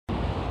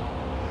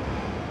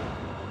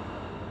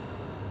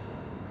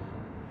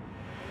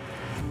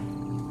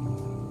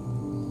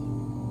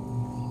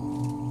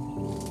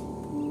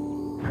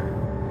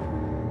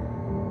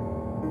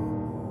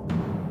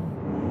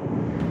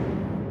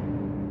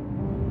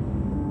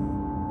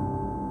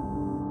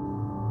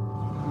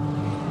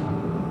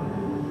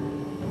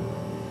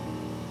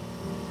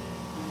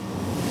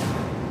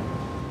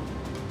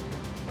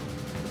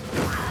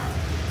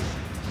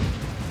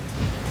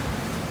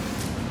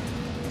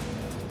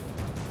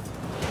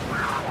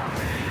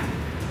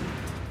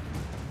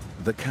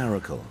The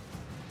caracal.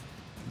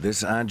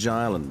 This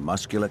agile and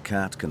muscular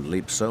cat can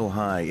leap so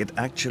high it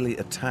actually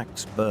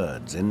attacks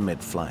birds in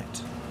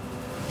mid-flight.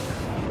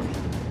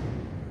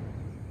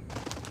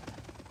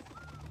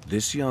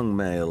 This young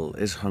male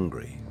is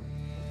hungry.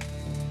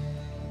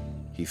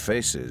 He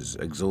faces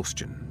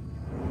exhaustion.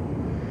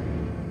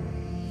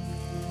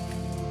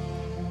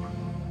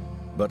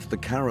 But the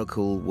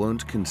caracal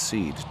won't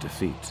concede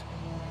defeat.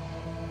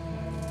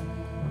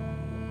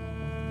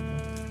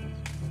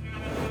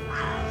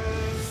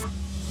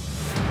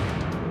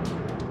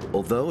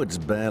 Although it's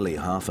barely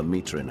half a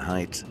meter in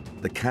height,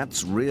 the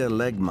cat's rear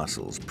leg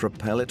muscles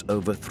propel it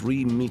over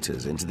 3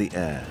 meters into the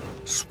air,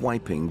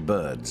 swiping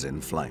birds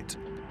in flight.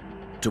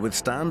 To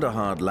withstand a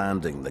hard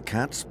landing, the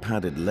cat's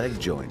padded leg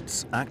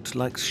joints act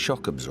like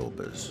shock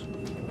absorbers.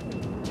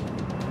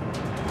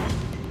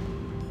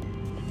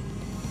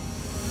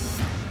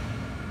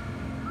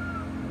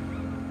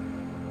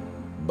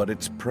 But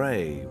its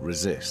prey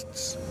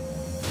resists.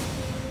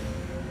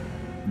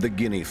 The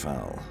guinea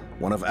fowl,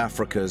 one of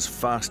Africa's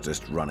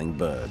fastest running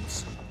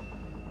birds.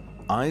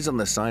 Eyes on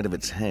the side of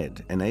its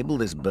head enable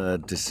this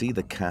bird to see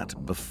the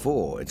cat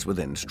before it's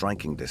within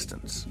striking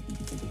distance.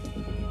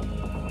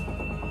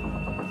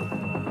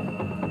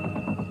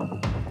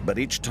 But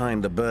each time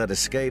the bird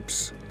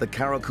escapes, the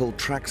caracal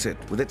tracks it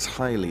with its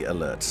highly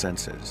alert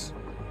senses.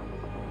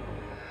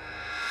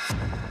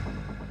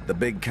 The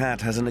big cat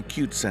has an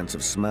acute sense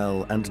of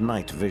smell and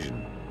night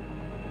vision.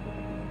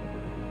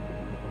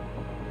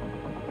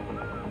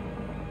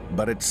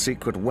 But its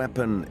secret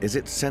weapon is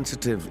its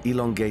sensitive,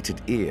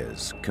 elongated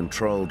ears,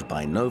 controlled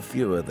by no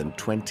fewer than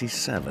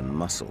 27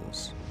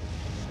 muscles.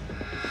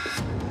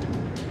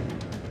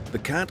 The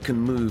cat can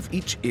move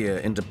each ear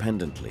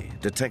independently,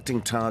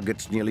 detecting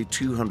targets nearly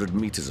 200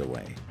 meters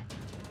away.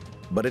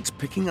 But it's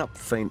picking up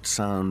faint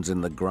sounds in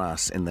the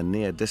grass in the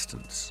near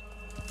distance.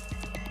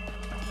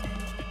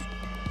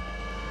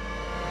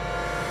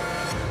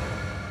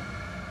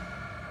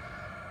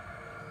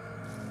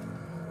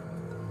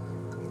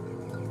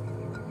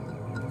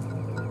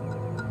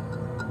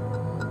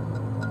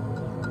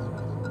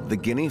 The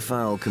guinea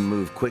fowl can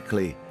move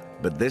quickly,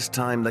 but this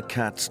time the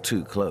cat's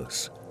too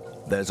close.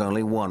 There's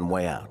only one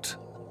way out.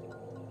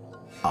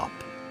 Up.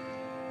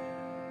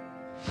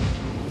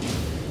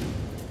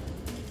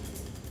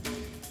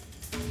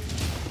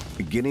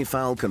 The guinea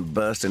fowl can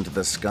burst into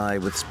the sky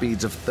with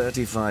speeds of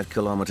 35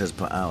 kilometers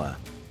per hour,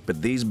 but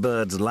these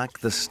birds lack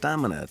the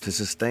stamina to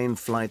sustain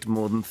flight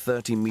more than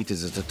 30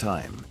 meters at a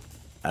time.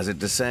 As it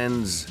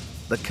descends,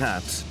 the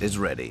cat is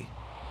ready.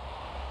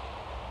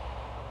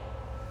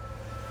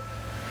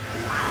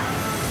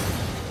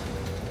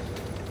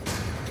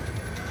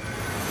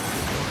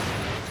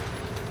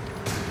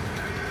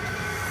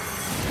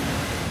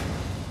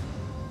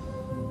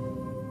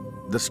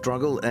 The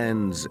struggle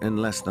ends in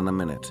less than a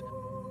minute.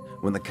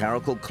 When the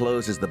caracal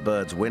closes the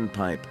bird's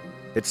windpipe,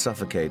 it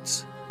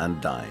suffocates and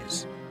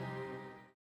dies.